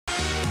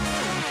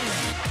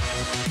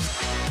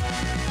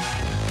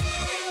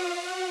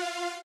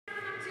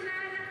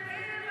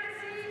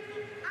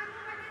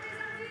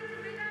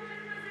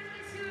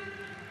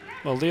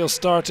Well, Lille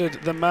started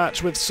the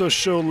match with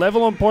Sochaux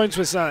level on points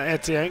with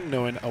Saint-Etienne,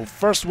 knowing a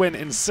first win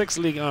in 6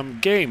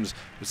 Ligue games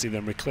would see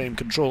them reclaim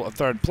control of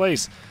third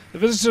place. The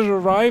visitors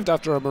arrived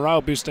after a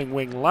morale-boosting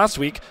win last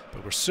week,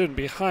 but were soon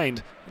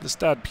behind at the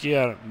Stade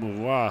Pierre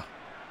Mauroy.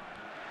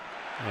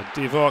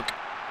 Divock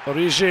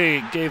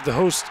ORIGI gave the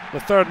host the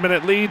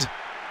 3rd-minute lead,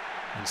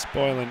 and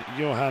spoiling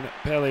Johan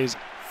Pelle's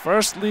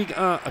first Ligue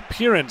 1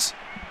 appearance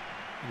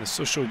in the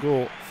Sochaux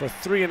goal for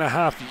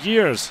 3.5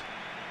 years.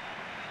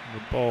 And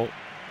the ball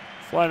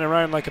flying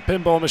around like a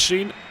pinball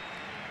machine.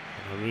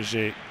 And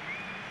ORIGI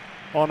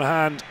on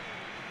hand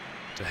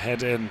to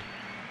head in.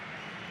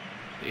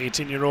 The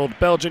 18-year-old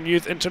Belgian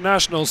Youth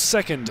International's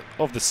 2nd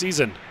of the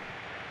season.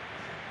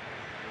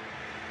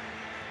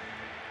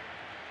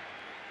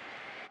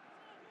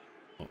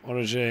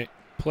 ORIGI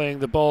playing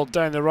the ball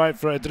down the right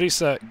for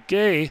Idrissa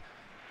GUEYE,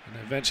 and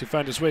eventually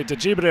found his way to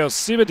Djibril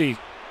SIDIBE.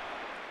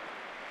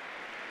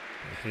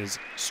 His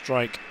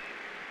strike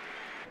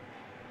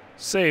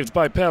saved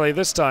by Pelle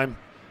this time.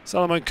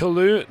 Salomon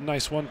KALOU,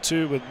 nice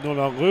 1-2 with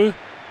Nolan.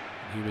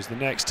 He was the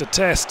next to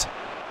test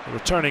the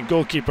returning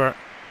goalkeeper,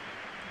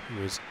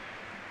 who was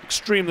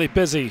extremely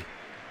busy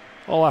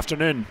all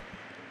afternoon.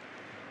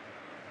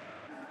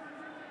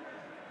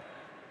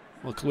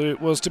 Well, KALOU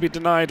was to be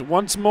denied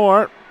once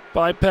more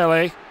by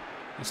Pelle.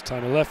 This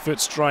time a left foot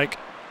strike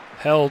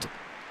held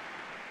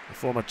the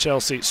former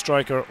Chelsea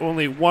striker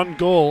only 1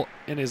 goal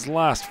in his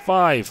last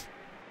 5.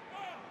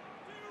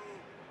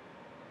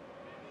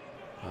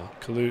 Well,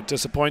 KALOU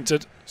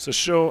disappointed.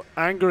 Sochaux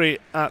angry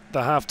at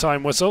the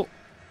half-time whistle.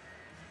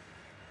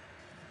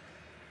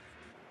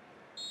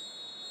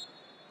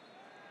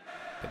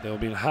 But they'll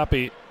be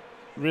happy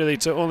really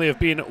to only have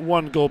been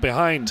 1 goal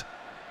behind.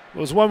 It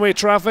was one-way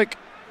traffic.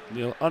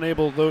 Lille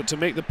unable though to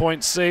make the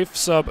point safe.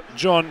 Sub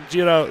John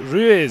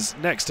Ruiz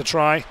next to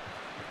try.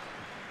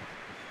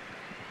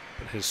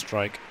 But his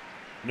strike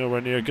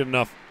nowhere near good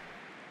enough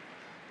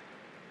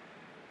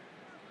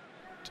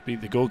to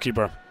beat the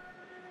goalkeeper.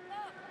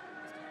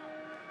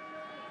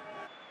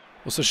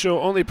 Well,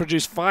 Sochaux only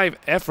produced 5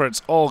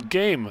 efforts all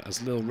game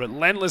as Lille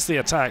relentlessly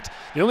attacked.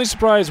 The only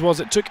surprise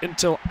was it took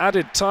until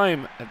added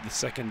time at the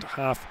second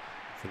half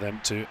for them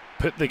to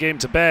put the game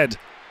to bed.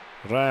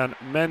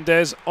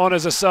 MENDES on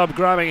as a sub,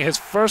 grabbing his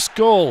first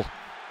goal.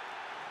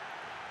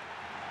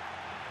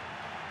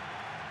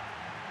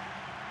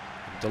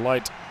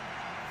 Delight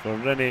for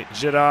René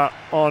Girard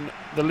on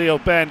the Lille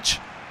bench.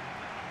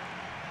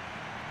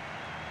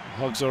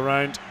 Hugs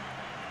around.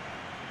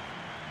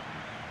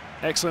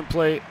 Excellent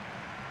play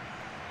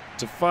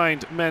to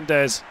find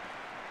MENDES.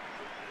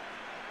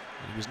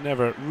 He was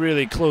never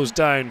really closed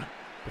down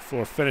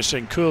before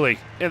finishing coolly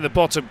in the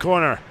bottom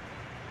corner.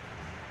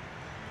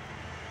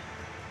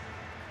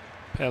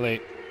 Pelle,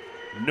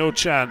 no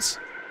chance.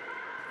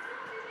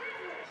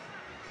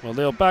 Well,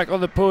 Lille back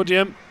on the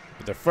podium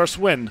with their first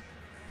win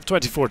of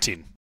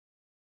 2014.